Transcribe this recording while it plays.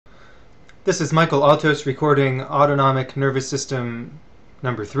This is Michael Altos recording Autonomic Nervous System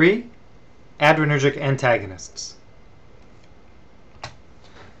number 3, Adrenergic Antagonists.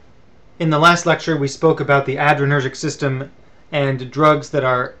 In the last lecture, we spoke about the adrenergic system and drugs that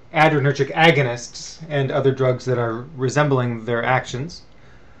are adrenergic agonists and other drugs that are resembling their actions.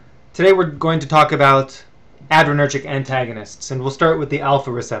 Today we're going to talk about adrenergic antagonists, and we'll start with the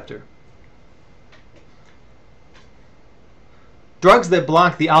alpha receptor. Drugs that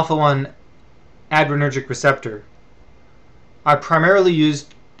block the alpha-1 adrenergic receptor are primarily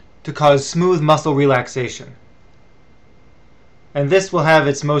used to cause smooth muscle relaxation. And this will have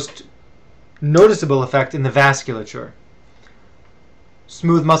its most noticeable effect in the vasculature.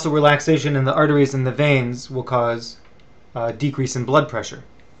 Smooth muscle relaxation in the arteries and the veins will cause a decrease in blood pressure.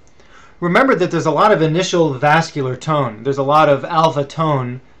 Remember that there's a lot of initial vascular tone. There's a lot of alpha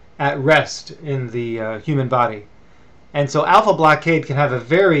tone at rest in the human body. And so alpha blockade can have a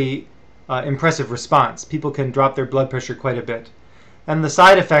very impressive response. People can drop their blood pressure quite a bit. And the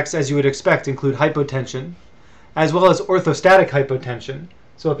side effects, as you would expect, include hypotension, as well as orthostatic hypotension.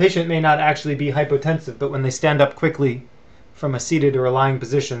 So a patient may not actually be hypotensive, but when they stand up quickly from a seated or a lying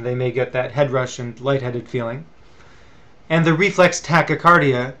position, they may get that head rush and lightheaded feeling. And the reflex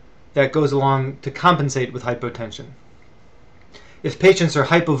tachycardia that goes along to compensate with hypotension. If patients are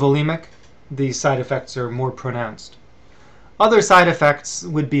hypovolemic, these side effects are more pronounced. Other side effects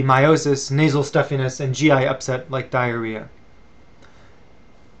would be meiosis, nasal stuffiness, and GI upset like diarrhea.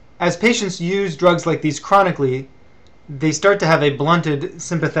 As patients use drugs like these chronically, they start to have a blunted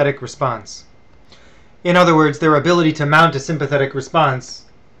sympathetic response. In other words, their ability to mount a sympathetic response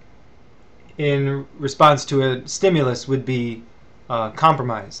in response to a stimulus would be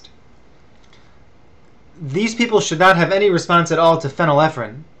compromised. These people should not have any response at all to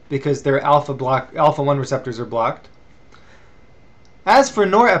phenylephrine because their alpha-1 receptors are blocked. As for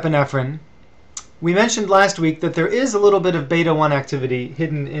norepinephrine, we mentioned last week that there is a little bit of beta-1 activity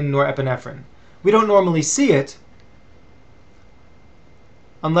hidden in norepinephrine. We don't normally see it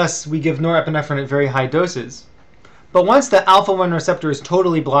unless we give norepinephrine at very high doses. But once the alpha-1 receptor is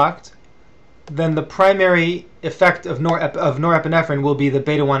totally blocked, then the primary effect of norepinephrine will be the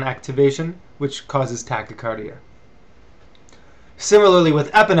beta-1 activation, which causes tachycardia. Similarly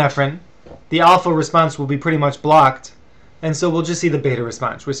with epinephrine, the alpha response will be pretty much blocked, and so we'll just see the beta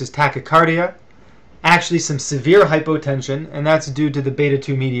response, which is tachycardia, actually some severe hypotension, and that's due to the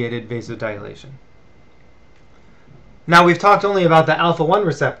beta-2 mediated vasodilation. Now we've talked only about the alpha-1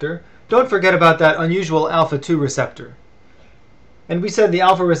 receptor. Don't forget about that unusual alpha-2 receptor. And we said the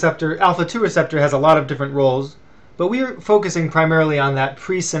alpha-2 receptor has a lot of different roles, but we're focusing primarily on that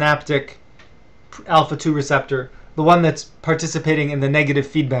presynaptic alpha-2 receptor, the one that's participating in the negative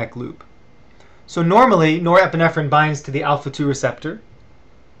feedback loop. So normally, norepinephrine binds to the alpha-2 receptor,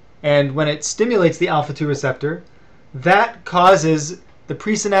 and when it stimulates the alpha-2 receptor, that causes the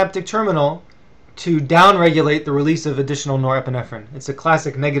presynaptic terminal to downregulate the release of additional norepinephrine. It's a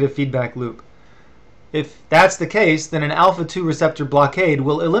classic negative feedback loop. If that's the case, then an alpha-2 receptor blockade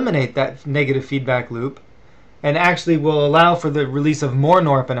will eliminate that negative feedback loop and actually will allow for the release of more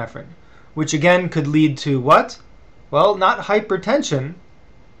norepinephrine, which again could lead to what? Well, not hypertension,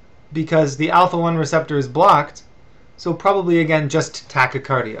 because the alpha-1 receptor is blocked, so probably again just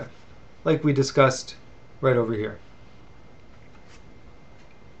tachycardia, like we discussed right over here.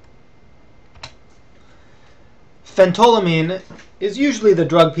 Phentolamine is usually the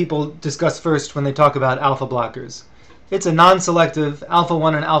drug people discuss first when they talk about alpha blockers. It's a non-selective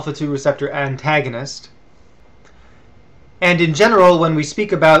alpha-1 and alpha-2 receptor antagonist. And in general, when we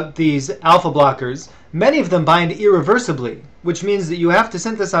speak about these alpha blockers, many of them bind irreversibly, which means that you have to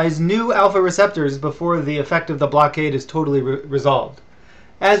synthesize new alpha receptors before the effect of the blockade is totally resolved.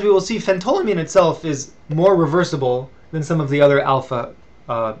 As we will see, phentolamine itself is more reversible than some of the other alpha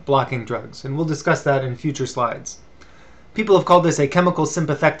blocking drugs, and we'll discuss that in future slides. People have called this a chemical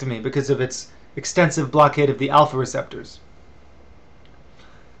sympathectomy because of its extensive blockade of the alpha receptors.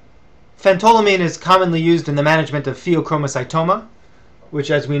 Phentolamine is commonly used in the management of pheochromocytoma, which,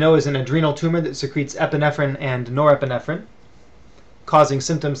 as we know, is an adrenal tumor that secretes epinephrine and norepinephrine, causing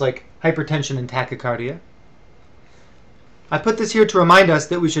symptoms like hypertension and tachycardia. I put this here to remind us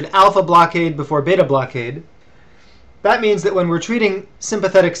that we should alpha blockade before beta blockade. That means that when we're treating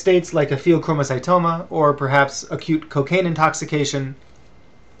sympathetic states like a pheochromocytoma or perhaps acute cocaine intoxication,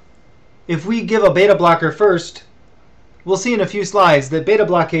 if we give a beta blocker first, we'll see in a few slides that beta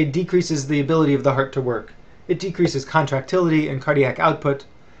blockade decreases the ability of the heart to work. It decreases contractility and cardiac output.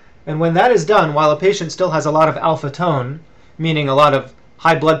 And when that is done, while a patient still has a lot of alpha tone, meaning a lot of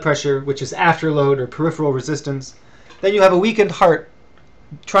high blood pressure, which is afterload or peripheral resistance, then you have a weakened heart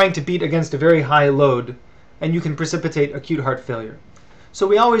trying to beat against a very high load, and you can precipitate acute heart failure. So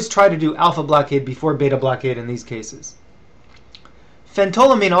we always try to do alpha blockade before beta blockade in these cases.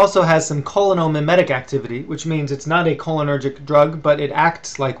 Phentolamine also has some cholinomimetic activity, which means it's not a cholinergic drug, but it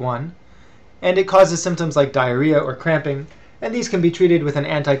acts like one, and it causes symptoms like diarrhea or cramping, and these can be treated with an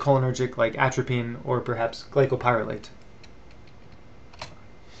anticholinergic like atropine or perhaps glycopyrrolate.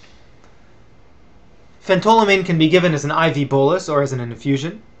 Phentolamine can be given as an IV bolus or as an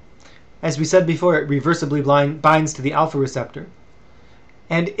infusion. As we said before, it reversibly binds to the alpha receptor,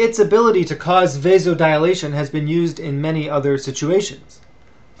 and its ability to cause vasodilation has been used in many other situations.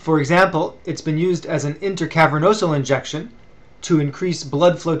 For example, it's been used as an intercavernosal injection to increase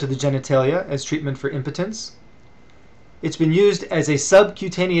blood flow to the genitalia as treatment for impotence. It's been used as a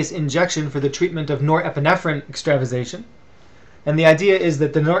subcutaneous injection for the treatment of norepinephrine extravasation. And the idea is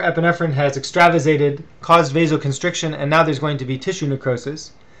that the norepinephrine has extravasated, caused vasoconstriction, and now there's going to be tissue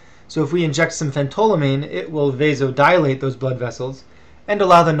necrosis. So if we inject some phentolamine, it will vasodilate those blood vessels and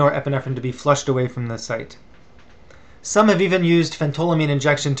allow the norepinephrine to be flushed away from the site. Some have even used phentolamine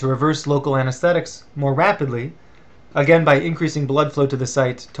injection to reverse local anesthetics more rapidly, again by increasing blood flow to the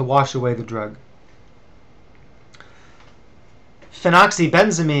site to wash away the drug.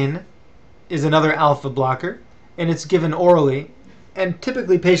 Phenoxybenzamine is another alpha blocker, and it's given orally, and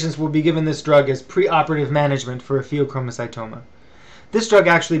typically patients will be given this drug as preoperative management for a pheochromocytoma. This drug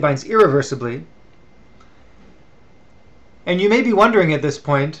actually binds irreversibly, and you may be wondering at this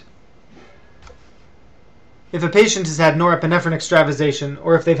point if a patient has had norepinephrine extravasation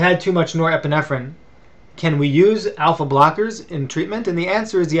or if they've had too much norepinephrine, can we use alpha blockers in treatment? And the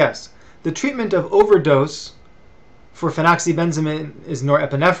answer is yes. The treatment of overdose for phenoxybenzamine is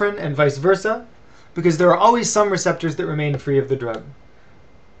norepinephrine and vice versa, because there are always some receptors that remain free of the drug.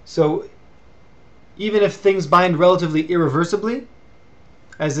 So even if things bind relatively irreversibly,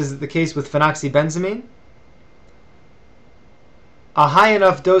 as is the case with phenoxybenzamine, a high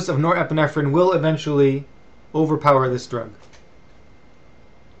enough dose of norepinephrine will eventually overpower this drug.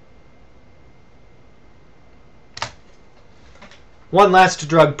 One last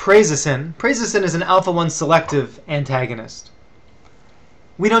drug, prazosin. Prazosin is an alpha-1 selective antagonist.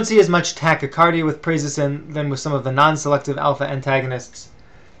 We don't see as much tachycardia with prazosin than with some of the non-selective alpha antagonists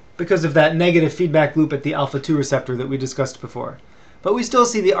because of that negative feedback loop at the alpha-2 receptor that we discussed before. But we still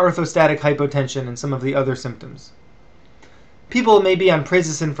see the orthostatic hypotension and some of the other symptoms. People may be on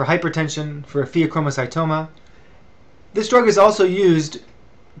prazosin for hypertension, for a pheochromocytoma. This drug is also used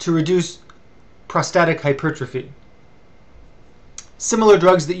to reduce prostatic hypertrophy. Similar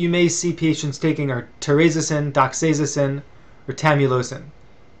drugs that you may see patients taking are terazosin, doxazosin, or tamsulosin.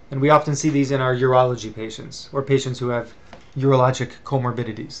 And we often see these in our urology patients, or patients who have urologic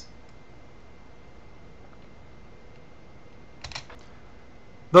comorbidities.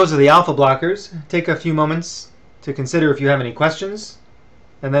 Those are the alpha blockers. Take a few moments to consider if you have any questions,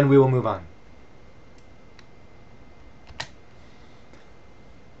 and then we will move on.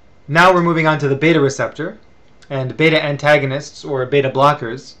 Now we're moving on to the beta receptor, and beta antagonists, or beta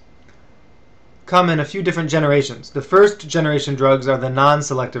blockers, come in a few different generations. The first generation drugs are the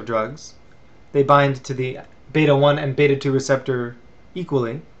non-selective drugs. They bind to the beta 1 and beta 2 receptor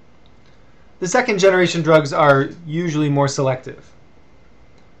equally. The second generation drugs are usually more selective.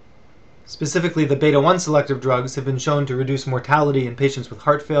 Specifically, the beta 1 selective drugs have been shown to reduce mortality in patients with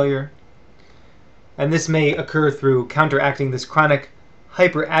heart failure, and this may occur through counteracting this chronic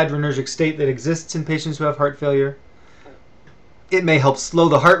hyperadrenergic state that exists in patients who have heart failure. It may help slow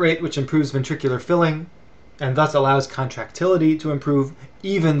the heart rate, which improves ventricular filling, and thus allows contractility to improve,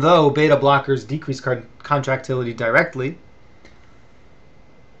 even though beta blockers decrease contractility directly.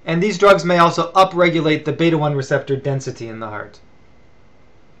 And these drugs may also upregulate the beta 1 receptor density in the heart.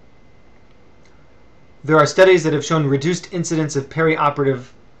 There are studies that have shown reduced incidence of perioperative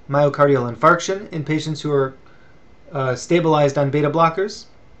myocardial infarction in patients who are stabilized on beta blockers,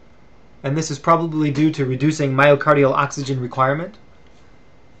 and this is probably due to reducing myocardial oxygen requirement.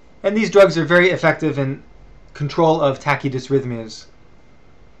 And these drugs are very effective in control of tachydysrhythmias,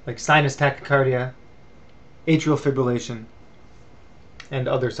 like sinus tachycardia, atrial fibrillation, and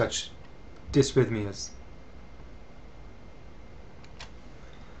other such dysrhythmias.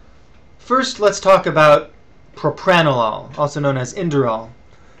 First, let's talk about propranolol, also known as Inderal.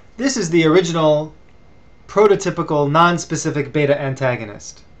 This is the original prototypical non-specific beta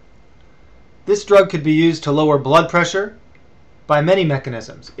antagonist. This drug could be used to lower blood pressure by many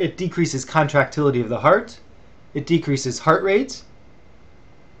mechanisms. It decreases contractility of the heart, it decreases heart rate,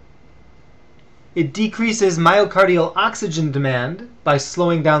 it decreases myocardial oxygen demand by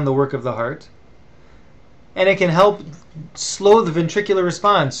slowing down the work of the heart, and it can help slow the ventricular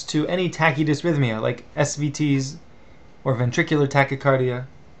response to any tachydysrhythmia like SVTs or ventricular tachycardia.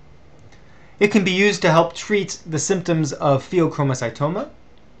 It can be used to help treat the symptoms of pheochromocytoma.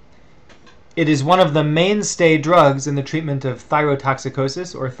 It is one of the mainstay drugs in the treatment of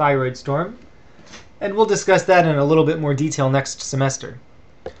thyrotoxicosis or thyroid storm, and we'll discuss that in a little bit more detail next semester.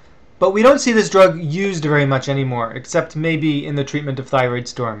 But we don't see this drug used very much anymore, except maybe in the treatment of thyroid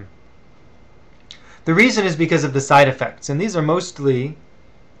storm. The reason is because of the side effects, and these are mostly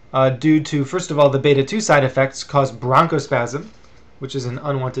due to, first of all, the beta-2 side effects cause bronchospasm, which is an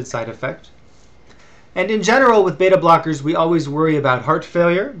unwanted side effect. And in general, with beta blockers, we always worry about heart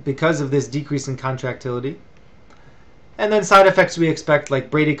failure because of this decrease in contractility. And then side effects we expect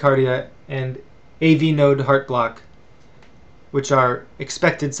like bradycardia and AV node heart block, which are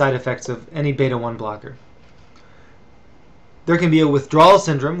expected side effects of any beta-1 blocker. There can be a withdrawal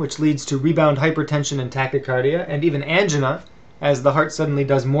syndrome, which leads to rebound hypertension and tachycardia, and even angina, as the heart suddenly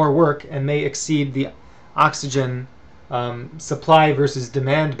does more work and may exceed the oxygen supply versus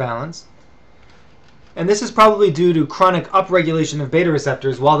demand balance. And this is probably due to chronic upregulation of beta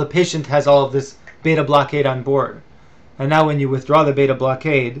receptors while the patient has all of this beta blockade on board. And now when you withdraw the beta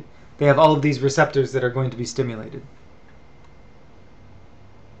blockade, they have all of these receptors that are going to be stimulated.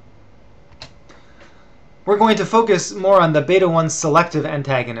 We're going to focus more on the beta-1 selective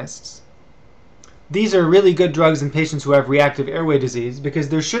antagonists. These are really good drugs in patients who have reactive airway disease because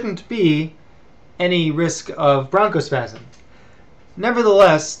there shouldn't be any risk of bronchospasm.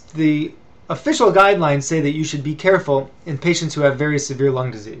 Nevertheless, the official guidelines say that you should be careful in patients who have very severe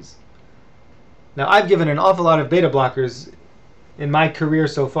lung disease. Now, I've given an awful lot of beta blockers in my career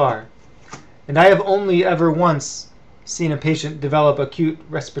so far, and I have only ever once seen a patient develop acute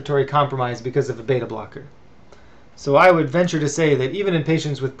respiratory compromise because of a beta blocker. So I would venture to say that even in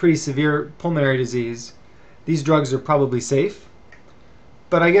patients with pretty severe pulmonary disease, these drugs are probably safe.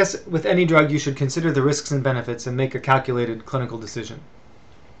 But I guess with any drug, you should consider the risks and benefits and make a calculated clinical decision.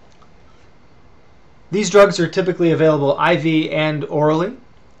 These drugs are typically available IV and orally.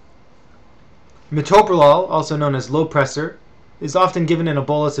 Metoprolol, also known as Lopressor, is often given in a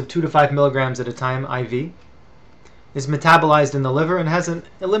bolus of 2 to 5 milligrams at a time IV, is metabolized in the liver, and has an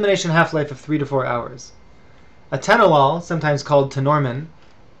elimination half-life of 3 to 4 hours. Atenolol, sometimes called Tenormin,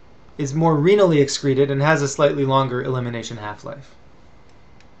 is more renally excreted and has a slightly longer elimination half-life.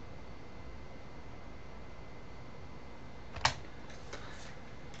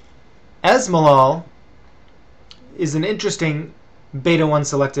 Esmolol is an interesting beta-1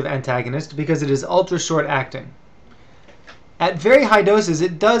 selective antagonist because it is ultra-short acting. At very high doses,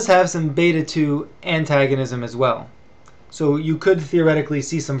 it does have some beta-2 antagonism as well. So you could theoretically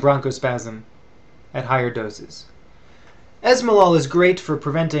see some bronchospasm at higher doses. Esmolol is great for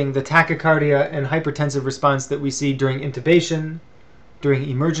preventing the tachycardia and hypertensive response that we see during intubation, during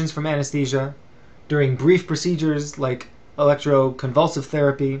emergence from anesthesia, during brief procedures like electroconvulsive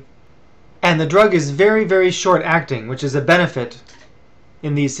therapy. And the drug is very, very short acting, which is a benefit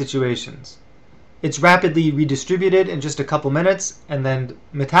in these situations. It's rapidly redistributed in just a couple minutes and then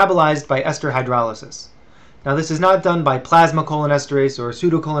metabolized by ester hydrolysis. Now, this is not done by plasma cholinesterase or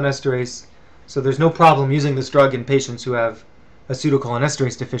pseudocholinesterase, so there's no problem using this drug in patients who have a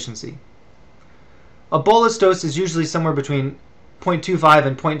pseudocholinesterase deficiency. A bolus dose is usually somewhere between 0.25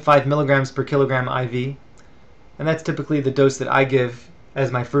 and 0.5 milligrams per kilogram IV, and that's typically the dose that I give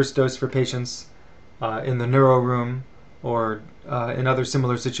as my first dose for patients in the neuro room or in other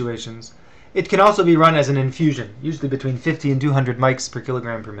similar situations. It can also be run as an infusion, usually between 50 and 200 mics per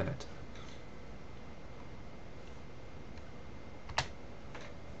kilogram per minute.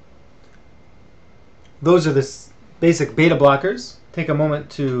 Those are the basic beta blockers. Take a moment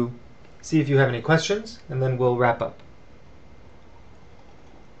to see if you have any questions, and then we'll wrap up.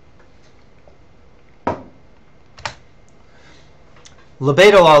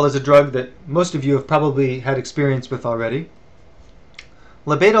 Labetalol is a drug that most of you have probably had experience with already.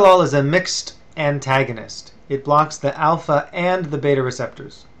 Labetalol is a mixed antagonist. It blocks the alpha and the beta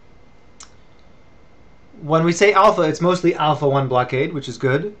receptors. When we say alpha, it's mostly alpha-1 blockade, which is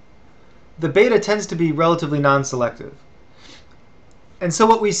good. The beta tends to be relatively non-selective. And so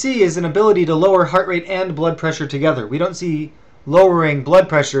what we see is an ability to lower heart rate and blood pressure together. We don't see lowering blood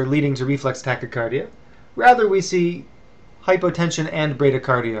pressure leading to reflex tachycardia. Rather, we see hypotension and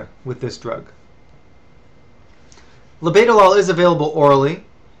bradycardia with this drug. Labetalol is available orally,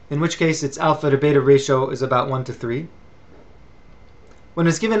 in which case its alpha to beta ratio is about 1 to 3. When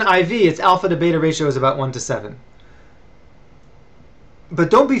it's given IV, its alpha to beta ratio is about 1 to 7. But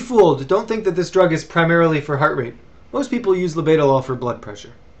don't be fooled. Don't think that this drug is primarily for heart rate. Most people use labetalol for blood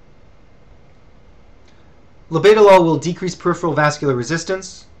pressure. Labetalol will decrease peripheral vascular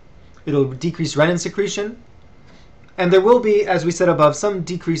resistance, it'll decrease renin secretion, and there will be, as we said above, some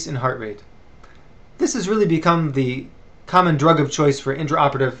decrease in heart rate. This has really become the common drug of choice for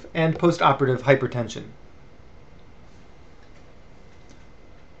intraoperative and postoperative hypertension.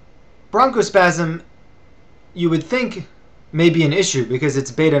 Bronchospasm, you would think, may be an issue because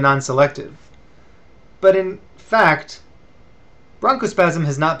it's beta non-selective. But in fact, bronchospasm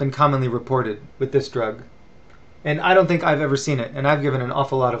has not been commonly reported with this drug. And I don't think I've ever seen it, and I've given an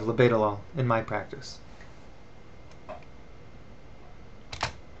awful lot of labetalol in my practice.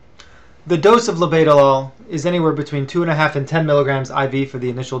 The dose of labetalol is anywhere between 2.5 and 10 milligrams IV for the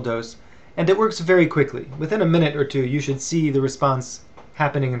initial dose, and it works very quickly. Within a minute or two, you should see the response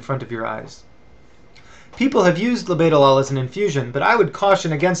happening in front of your eyes. People have used labetalol as an infusion, but I would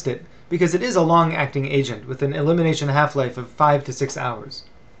caution against it because it is a long-acting agent with an elimination half-life of 5 to 6 hours.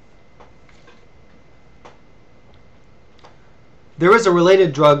 There is a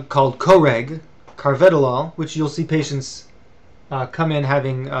related drug called Coreg, carvedilol, which you'll see patients come in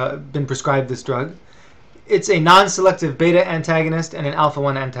having been prescribed this drug. It's a non-selective beta antagonist and an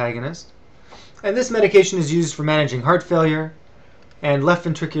alpha-1 antagonist. And this medication is used for managing heart failure and left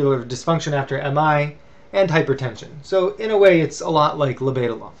ventricular dysfunction after MI and hypertension. So in a way, it's a lot like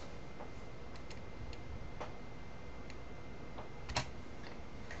labetalol.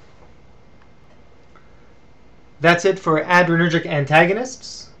 That's it for adrenergic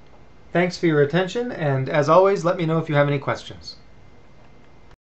antagonists. Thanks for your attention, and as always, let me know if you have any questions.